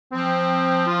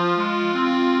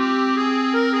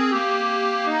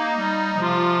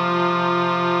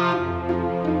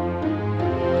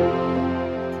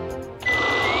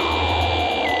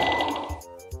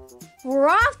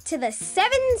to the 7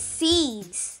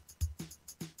 seas.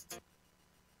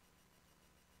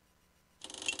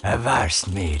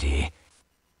 Avast, matey.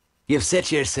 You've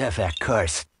set yourself a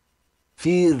course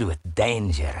filled with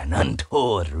danger and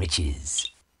untold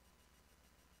riches.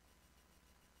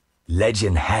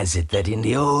 Legend has it that in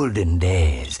the olden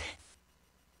days,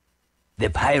 the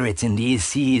pirates in these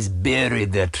seas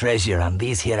buried their treasure on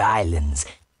these here islands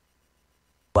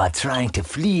while trying to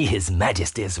flee His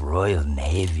Majesty's Royal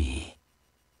Navy.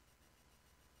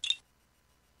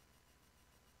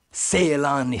 Sail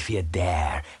on if you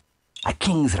dare. A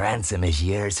king's ransom is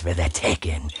yours for the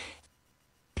taking.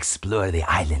 Explore the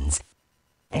islands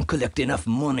and collect enough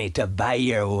money to buy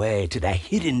your way to the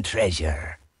hidden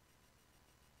treasure.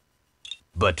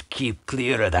 But keep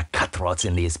clear of the cutthroats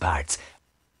in these parts,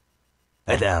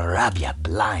 or they'll rob you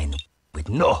blind with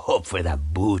no hope for the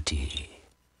booty.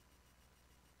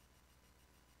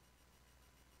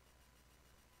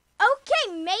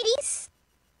 Okay, mateys.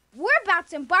 We're about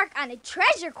to embark on a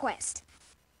treasure quest.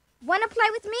 Wanna play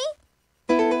with me?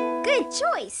 Good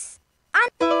choice.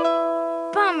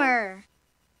 Bummer.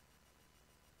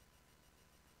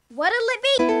 What'll it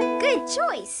be? Good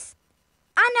choice.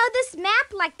 I know this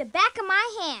map like the back of my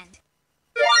hand.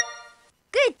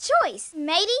 Good choice,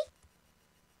 matey.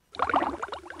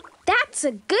 That's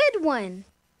a good one.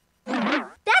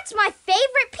 That's my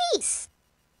favorite piece.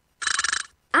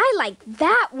 I like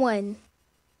that one.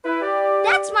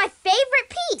 That's my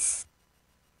favorite piece.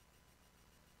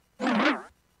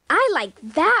 I like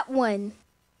that one.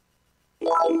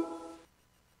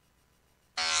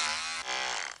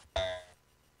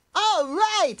 All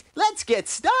right, let's get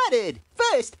started.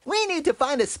 First, we need to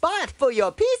find a spot for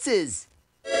your pieces.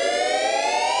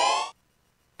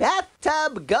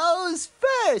 Bathtub goes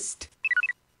first.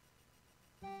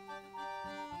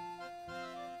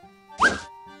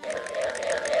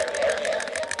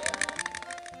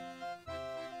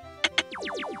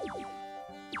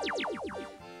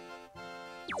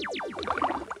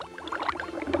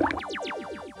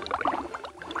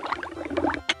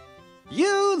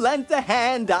 You lent a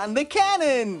hand on the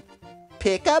cannon.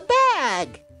 Pick a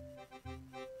bag.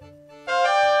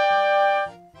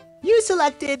 You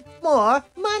selected more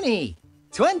money.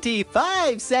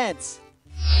 25 cents.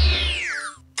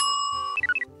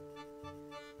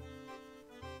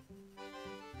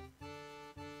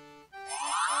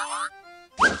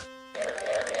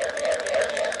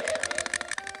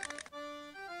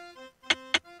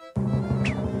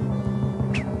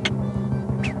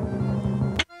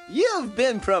 You've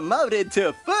been promoted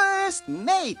to first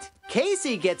mate.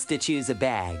 Casey gets to choose a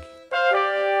bag.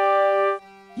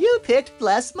 You picked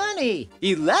less money,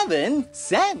 11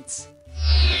 cents.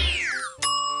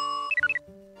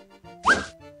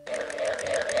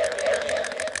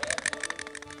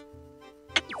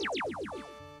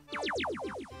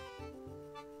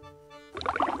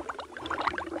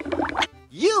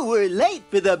 You were late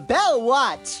for the bell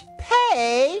watch.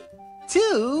 Pay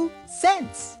 2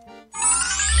 cents.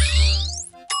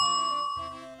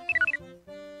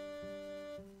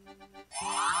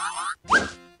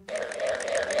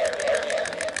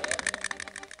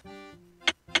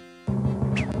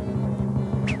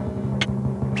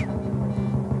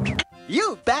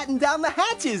 You battened down the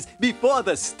hatches before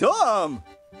the storm.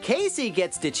 Casey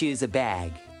gets to choose a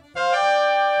bag.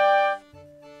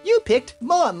 You picked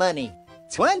more money,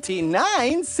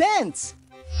 29 cents.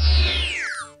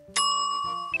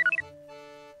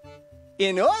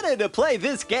 In order to play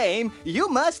this game, you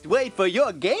must wait for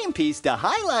your game piece to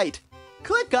highlight.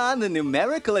 Click on the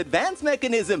numerical advance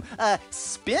mechanism, a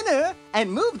spinner, and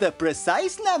move the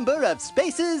precise number of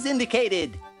spaces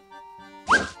indicated.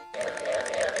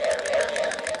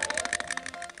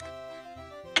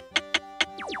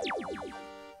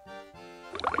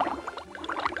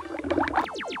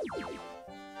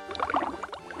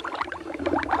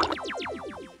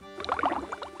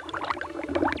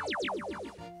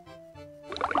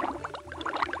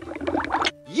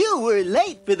 You were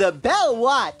late for the bell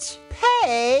watch.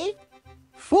 Pay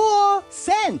 4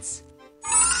 cents.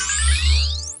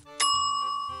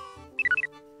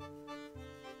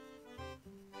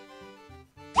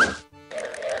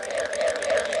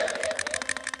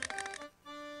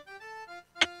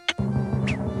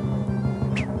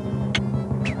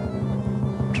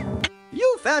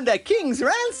 You found a king's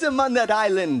ransom on that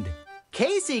island.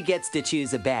 Casey gets to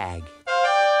choose a bag.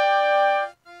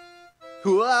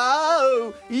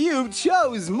 Whoa! You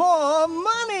chose more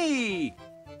money!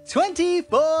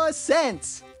 24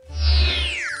 cents.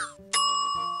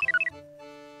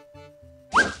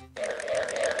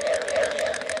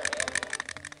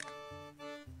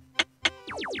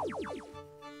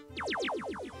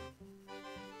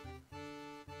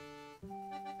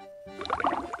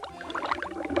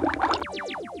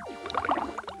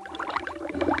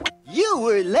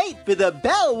 were late for the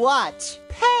bell watch.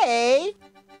 Pay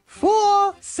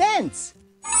 4 cents.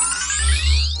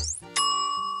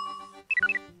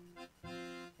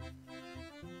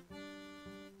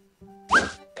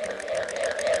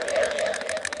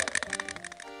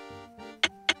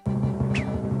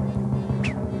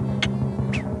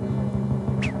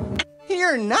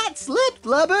 You're not slipped,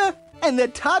 Lubber, and the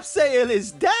topsail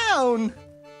is down.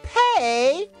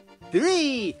 Pay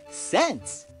 3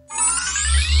 cents.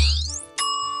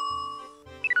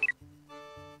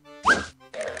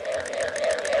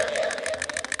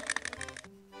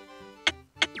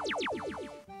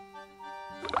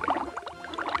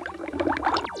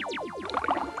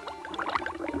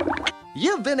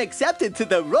 You've been accepted to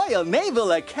the Royal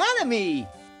Naval Academy.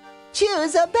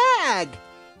 Choose a bag.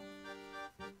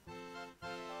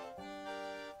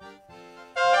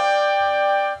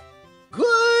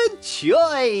 Good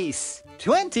choice.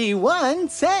 21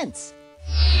 cents.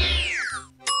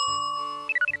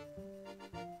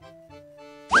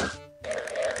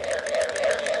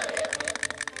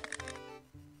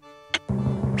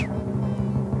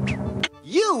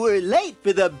 You were late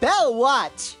for the bell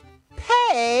watch.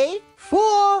 Pay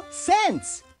 4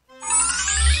 cents.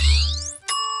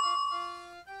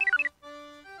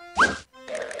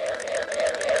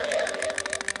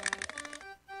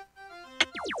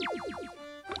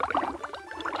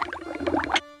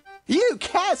 You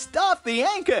cast off the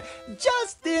anchor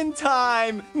just in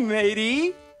time,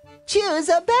 matey. Choose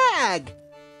a bag.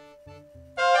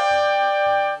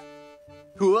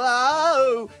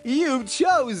 Whoa! You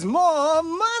chose more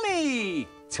money!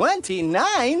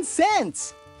 29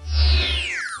 cents.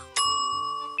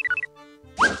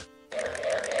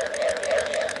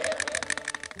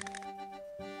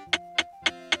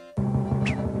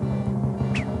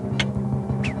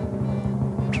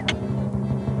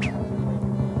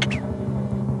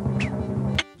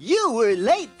 You were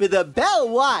late for the bell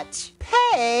watch.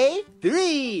 Pay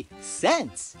 3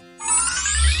 cents.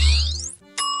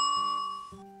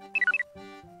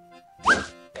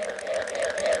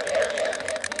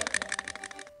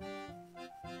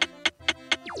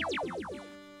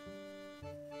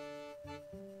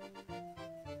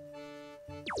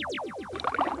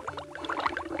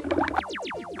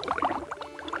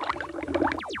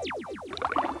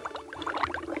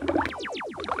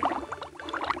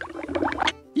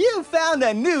 You found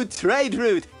a new trade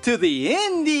route to the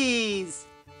Indies.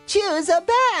 Choose a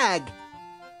bag.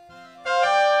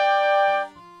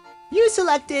 You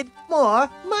selected more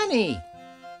money.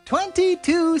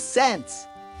 22 cents.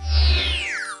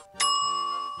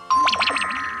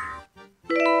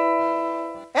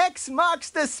 X marks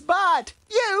the spot.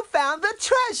 You found the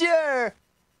treasure.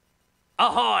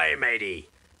 Ahoy, matey!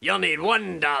 You'll need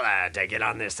 $1 to get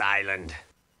on this island.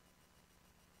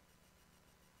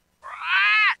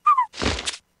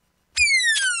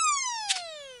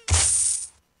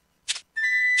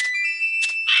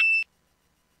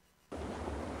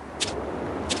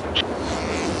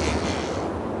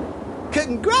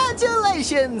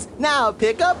 Congratulations! Now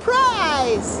pick a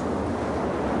prize!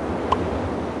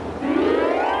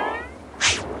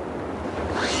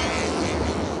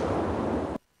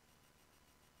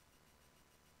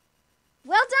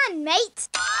 Well done, mate.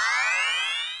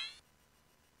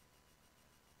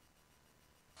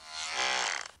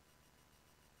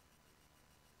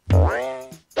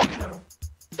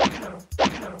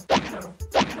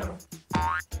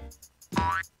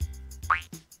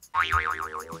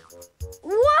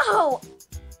 Whoa!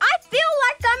 I feel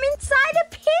like I'm inside a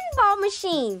pinball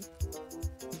machine.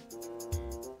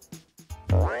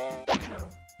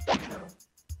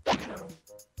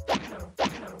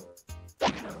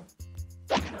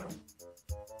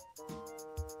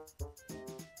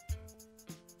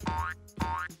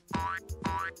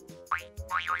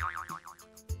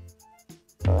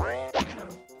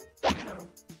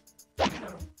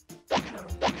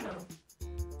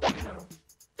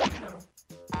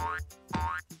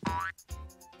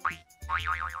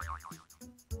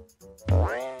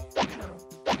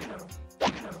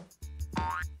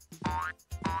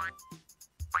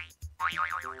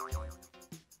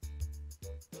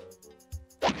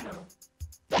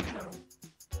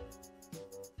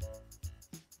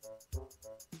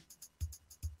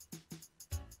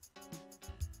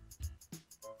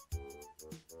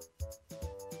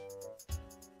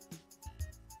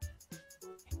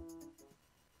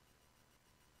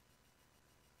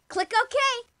 Click OK.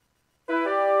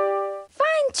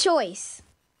 Fine choice.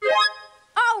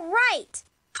 All right.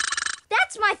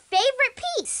 That's my favorite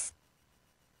piece.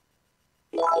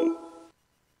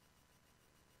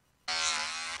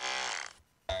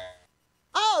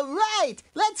 All right,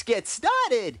 let's get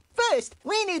started. First,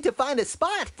 we need to find a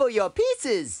spot for your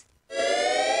pieces.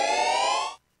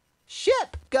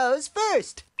 Ship goes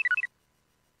first.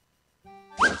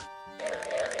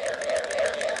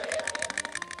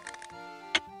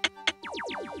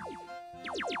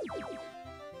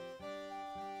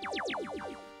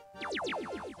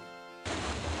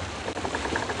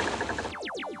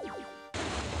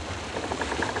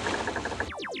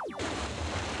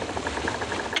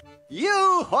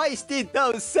 You hoisted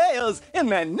those sails in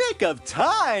the nick of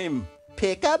time.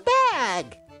 Pick a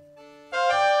bag.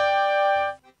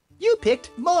 You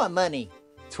picked more money.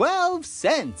 12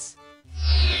 cents.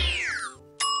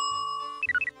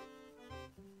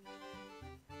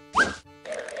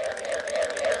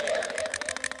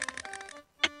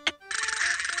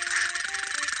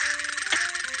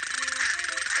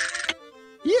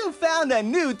 You found a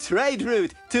new trade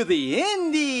route to the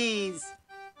Indies.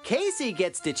 Casey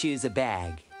gets to choose a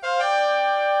bag.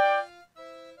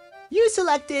 You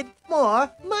selected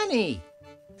more money.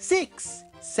 6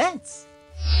 cents.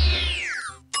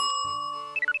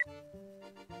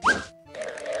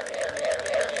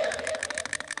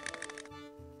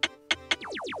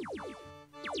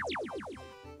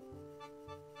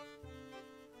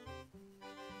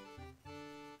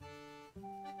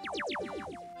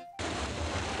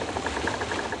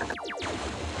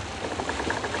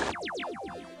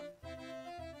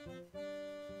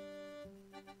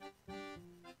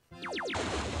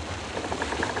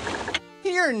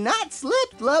 You're not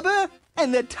slipped, Lubber,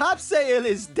 and the topsail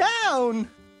is down.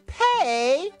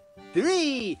 Pay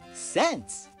 3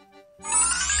 cents.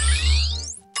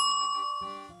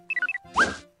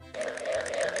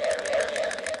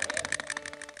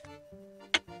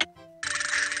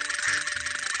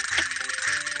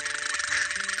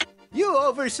 You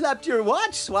overslept your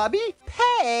watch, Swabby.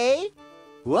 Pay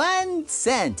 1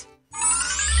 cent.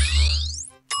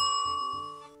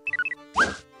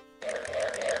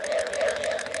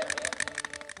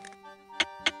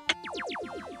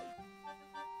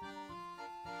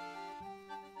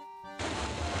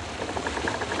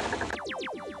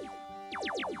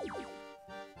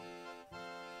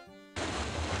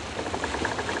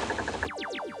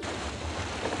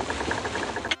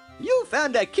 You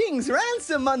found a king's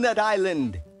ransom on that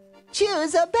island.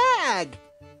 Choose a bag.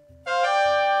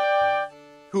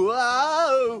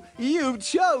 Whoa! You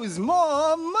chose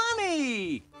more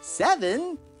money.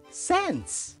 7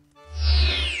 cents.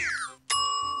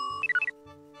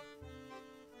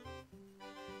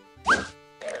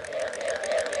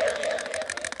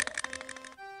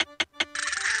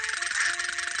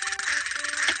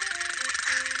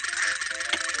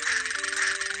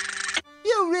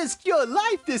 You risked your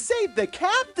life to save the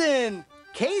captain.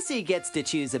 Casey gets to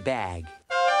choose a bag.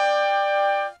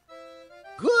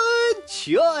 Good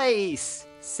choice.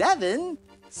 7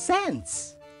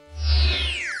 cents.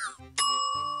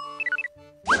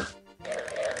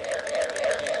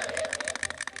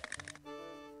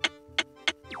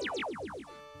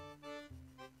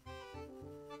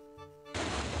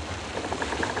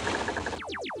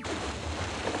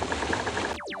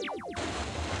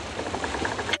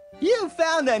 You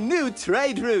found a new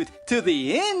trade route to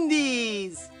the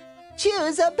Indies.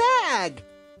 Choose a bag.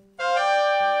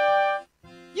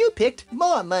 You picked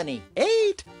more money.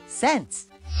 8 cents.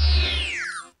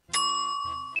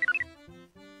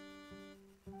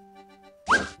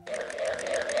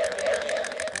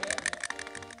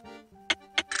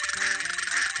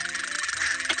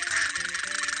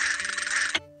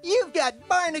 You've got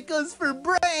barnacles for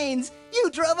brains. You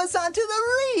drove us onto the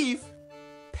reef.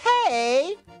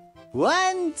 Pay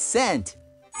 1 cent.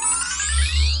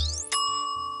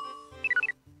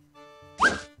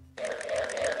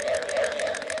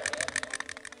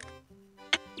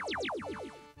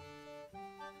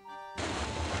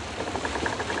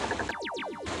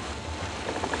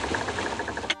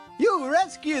 You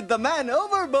rescued the man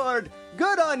overboard.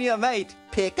 Good on you, mate.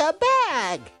 Pick a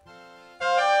bag.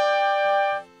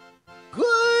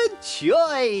 Good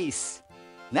choice.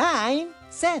 9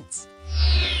 cents.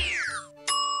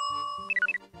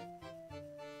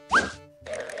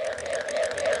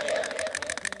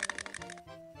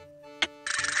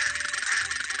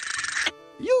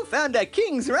 You found a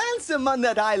king's ransom on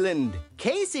that island.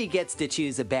 Casey gets to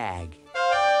choose a bag.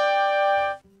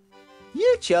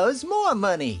 You chose more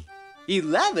money.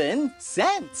 11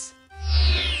 cents.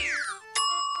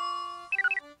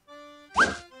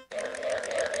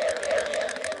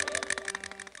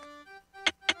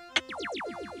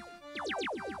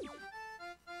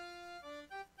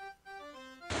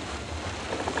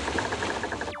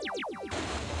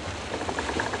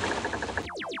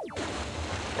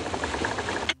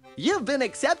 You've been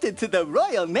accepted to the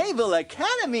Royal Naval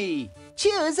Academy.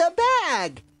 Choose a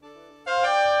bag.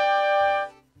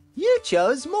 You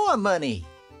chose more money.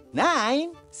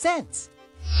 9 cents.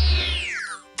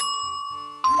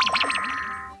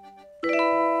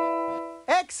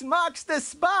 X marks the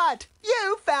spot.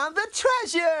 You found the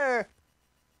treasure.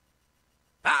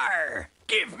 Arr!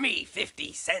 Give me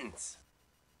 50 cents.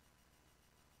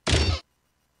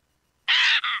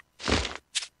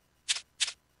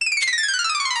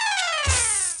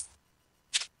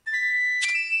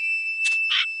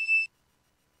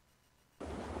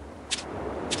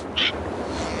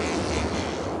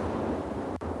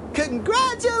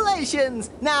 Congratulations!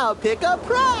 Now pick a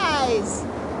prize.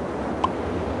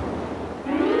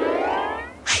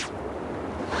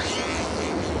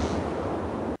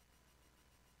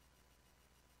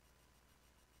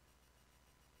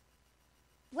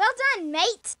 Well done,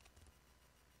 mate.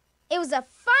 It was a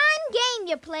fun game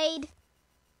you played.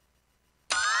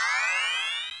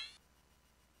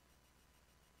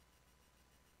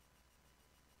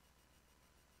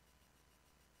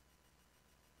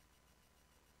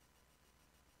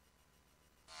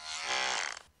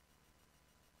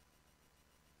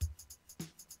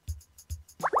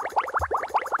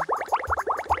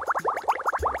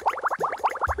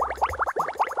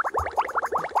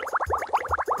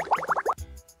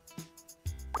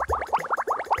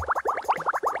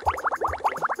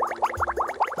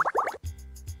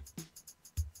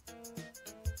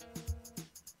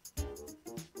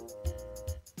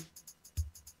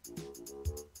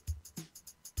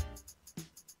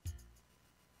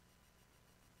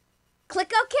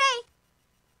 Click OK.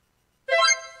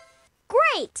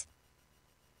 Great.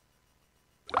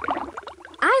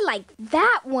 I like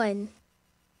that one.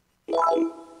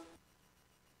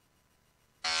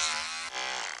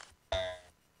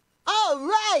 All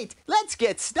right, let's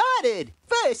get started.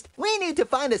 First, we need to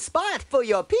find a spot for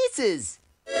your pieces.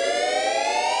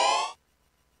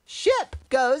 Ship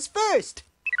goes first.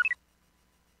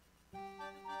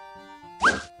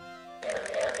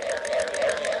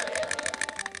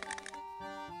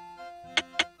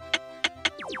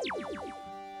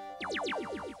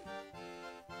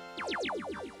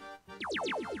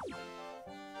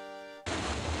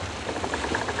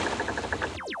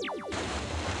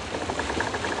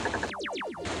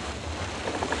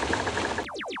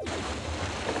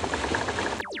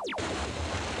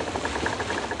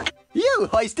 You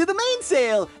hoisted the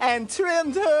mainsail and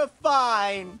trimmed her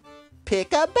fine.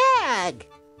 Pick a bag.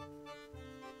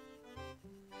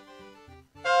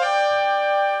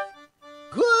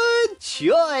 Good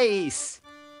choice.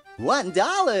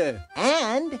 $1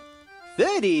 and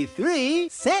 33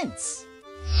 cents.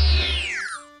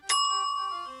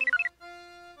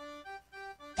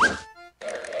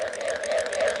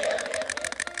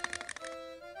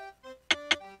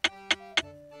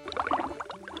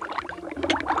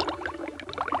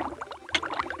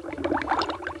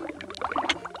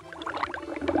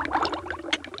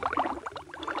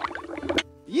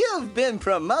 You've been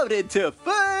promoted to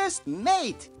first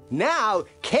mate. Now,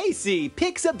 Casey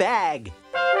picks a bag.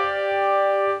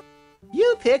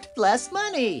 You picked less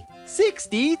money,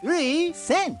 63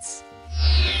 cents.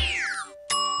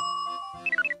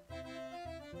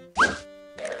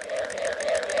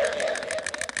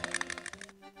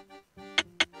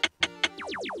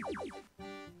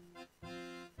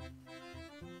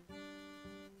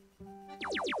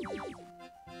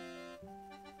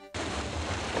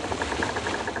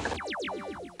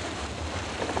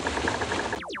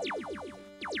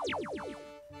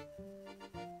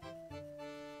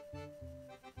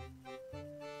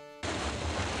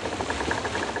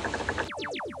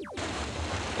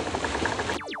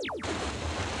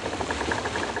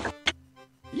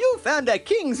 You found a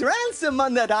king's ransom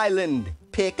on that island.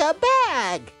 Pick a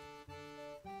bag.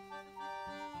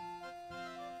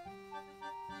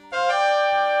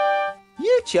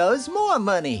 You chose more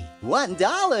money,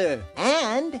 $1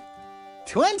 and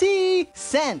 20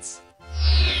 cents.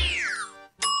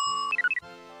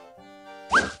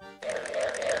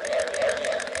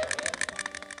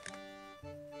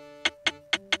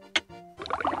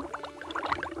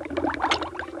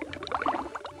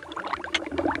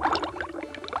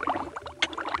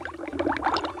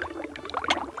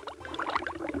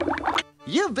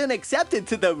 You've been accepted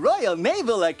to the Royal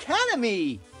Naval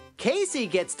Academy. Casey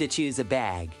gets to choose a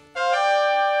bag.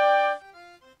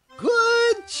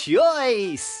 Good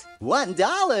choice.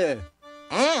 $1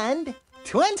 and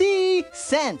 20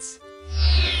 cents.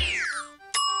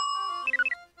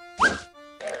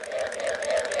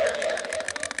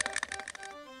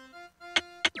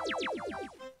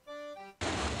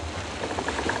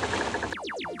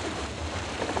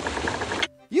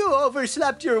 you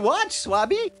overslept your watch,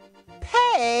 Swabby.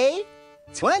 Pay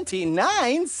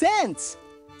 29 cents.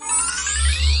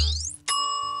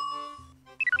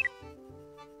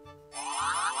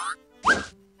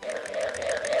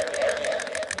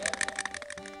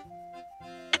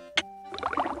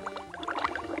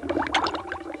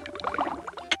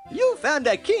 You found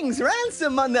a king's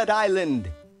ransom on that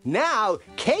island. Now,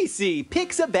 Casey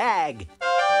picks a bag.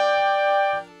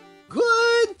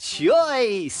 Good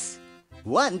choice.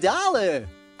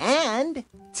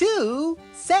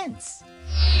 $1.02.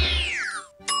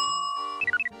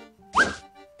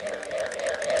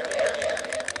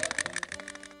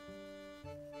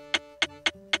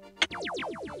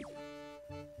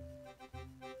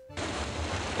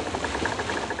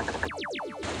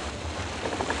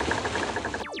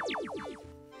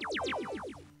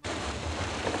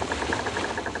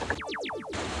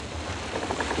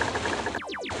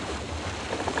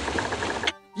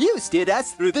 You steered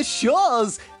us through the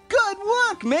shoals. Good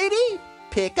work, matey.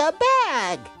 Pick a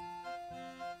bag.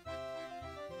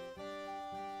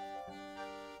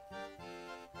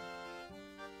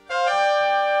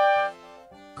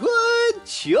 Good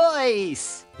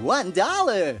choice.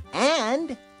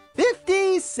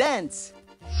 $1.50.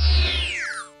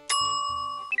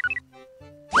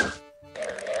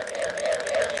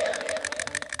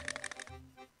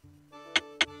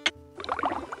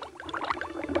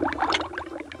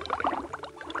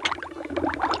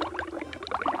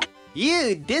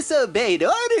 You disobeyed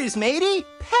orders, matey.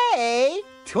 Pay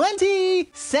 20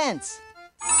 cents.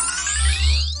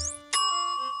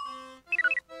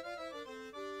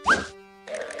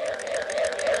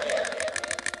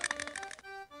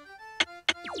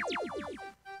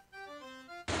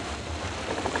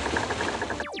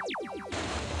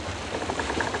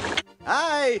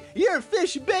 Aye, you're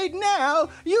fish bait now.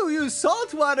 You use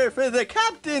salt water for the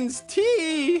captain's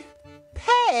tea.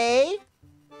 Pay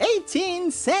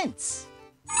 18 cents.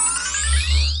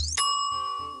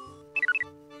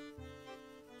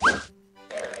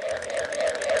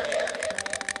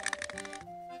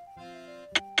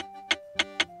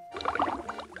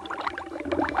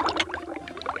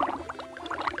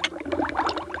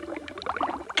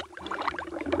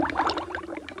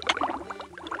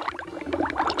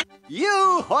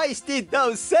 You hoisted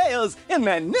those sails in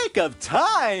the nick of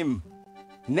time.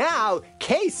 Now,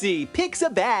 Casey picks a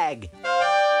bag.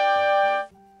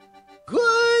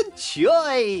 Good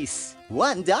choice.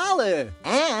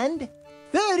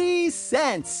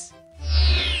 $1.30.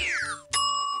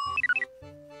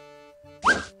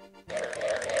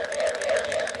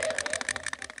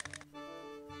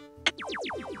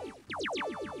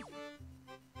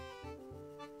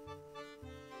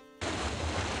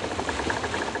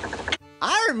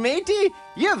 Arr, matey,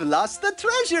 you've lost the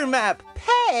treasure map.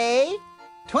 Pay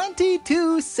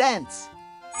 22 cents.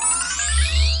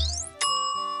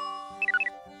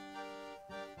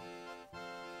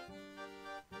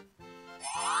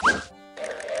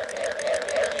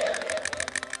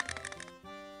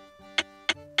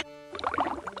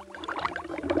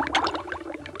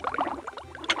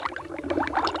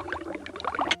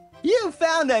 You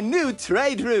found a new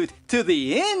trade route to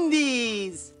the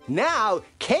Indies. Now,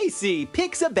 Casey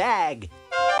picks a bag.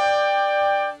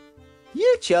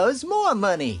 You chose more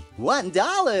money.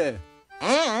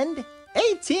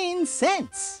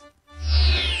 $1.18.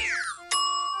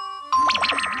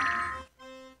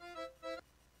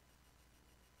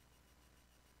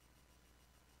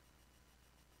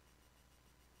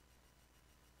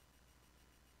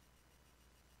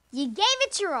 You gave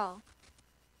it your all.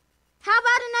 How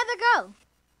about another go?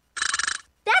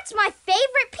 That's my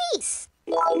favorite piece.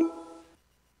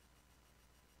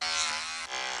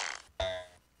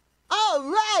 All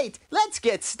right, let's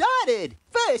get started.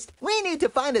 First, we need to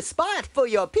find a spot for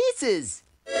your pieces.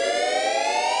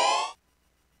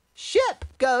 Ship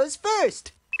goes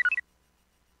first.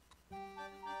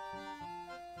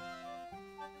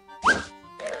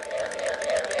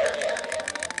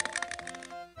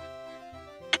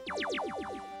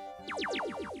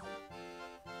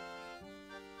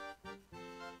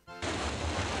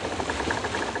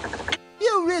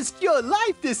 You risked your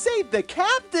life to save the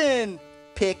captain.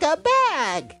 Pick a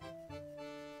bag.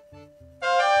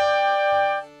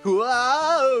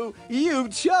 Whoa! You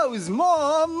chose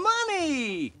more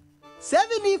money.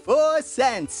 74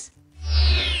 cents.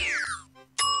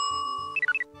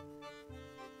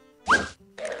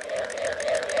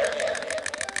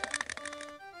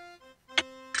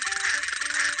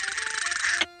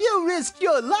 You risked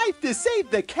your life to save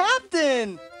the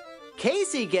captain.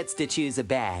 Casey gets to choose a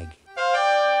bag.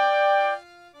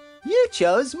 You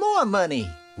chose more money.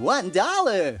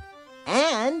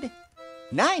 $1.50.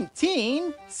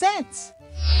 19 cents.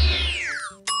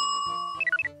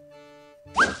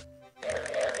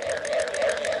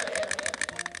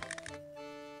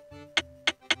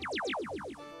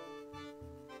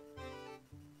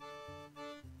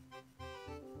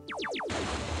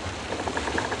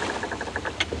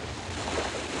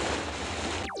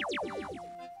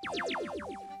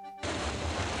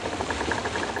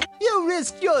 You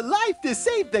risked your life to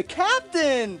save the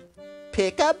captain.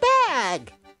 Pick a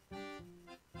bag.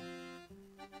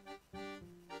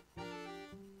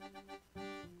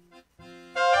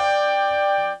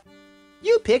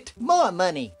 You picked more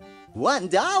money.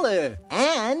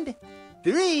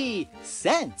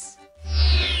 $1.03.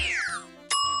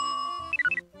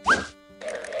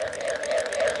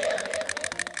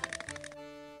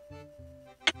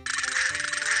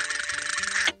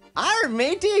 Arr,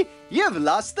 matey, you've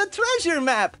lost the treasure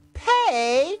map.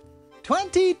 Pay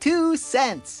 22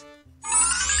 cents.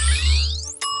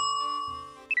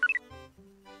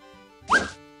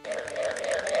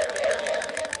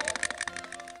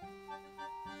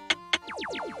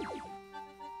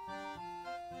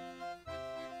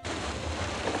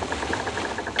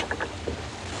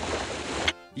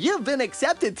 You've been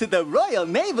accepted to the Royal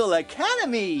Naval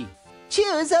Academy.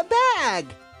 Choose a bag.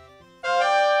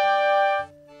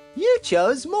 You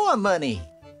chose more money.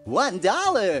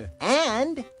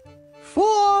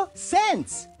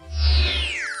 $1.04.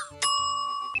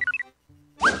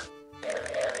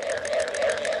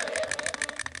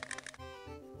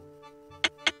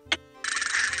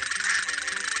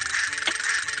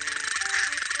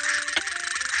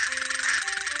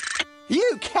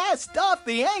 You cast off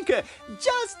the anchor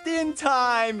just in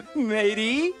time,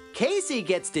 matey. Casey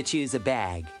gets to choose a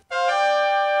bag.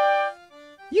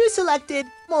 You selected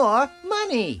more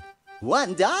money.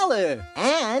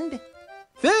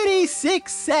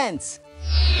 $1.36.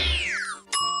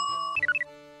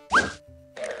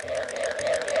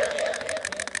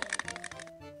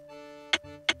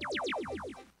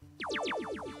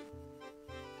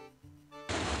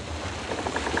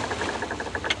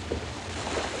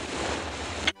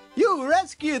 You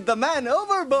rescued the man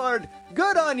overboard.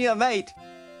 Good on you, mate.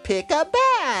 Pick a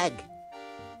bag.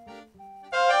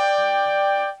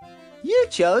 You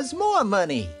chose more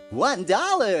money.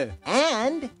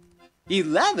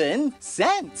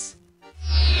 $1.11.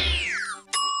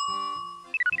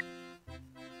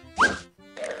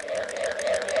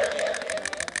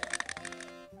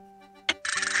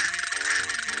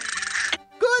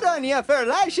 Good on you for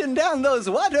lashing down those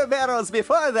water barrels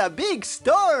before the big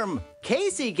storm.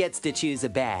 Casey gets to choose a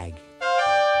bag.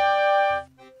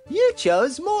 You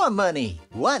chose more money.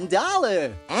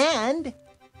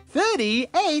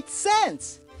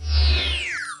 $1.38.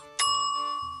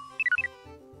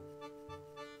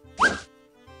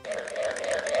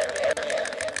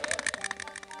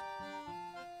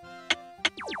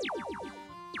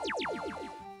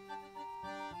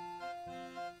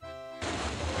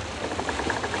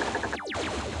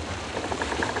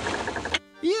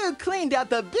 You cleaned out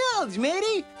the bilge,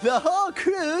 matey. The whole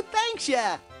crew thanks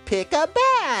ya. Pick a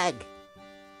bag.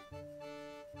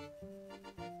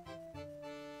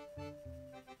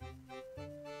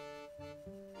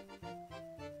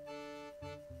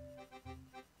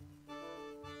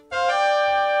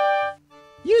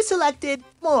 You selected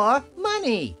more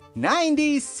money.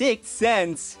 96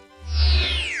 cents.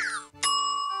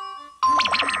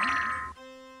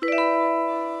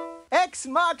 X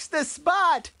marks the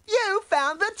spot. You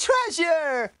found the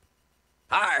treasure.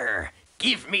 Arr,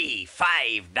 give me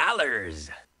 $5.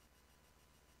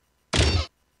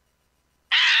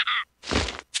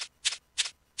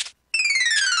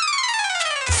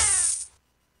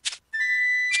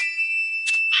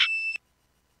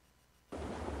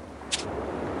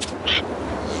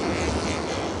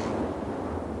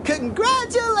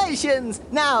 Congratulations!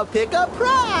 Now pick a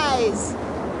prize!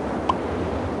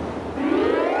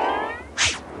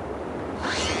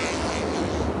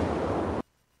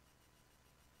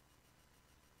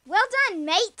 Well done,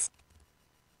 mate.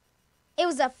 It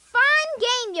was a fun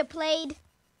game you played.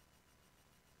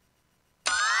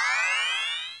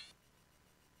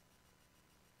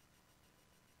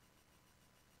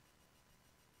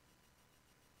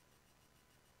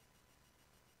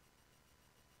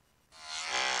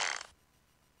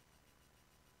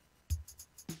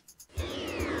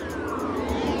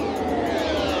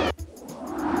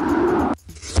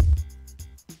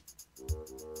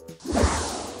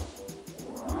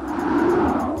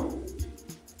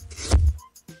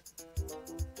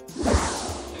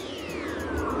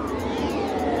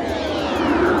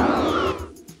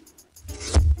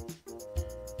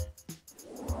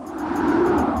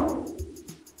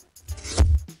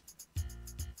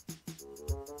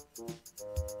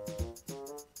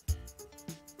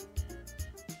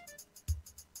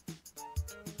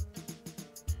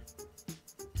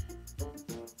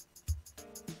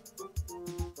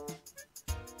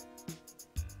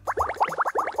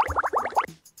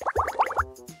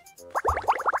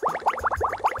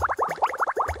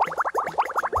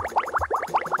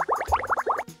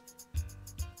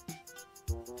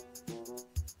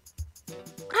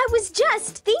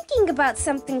 just thinking about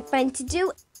something fun to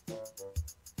do,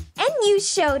 and you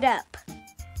showed up.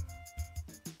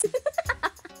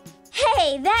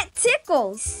 Hey, that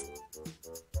tickles.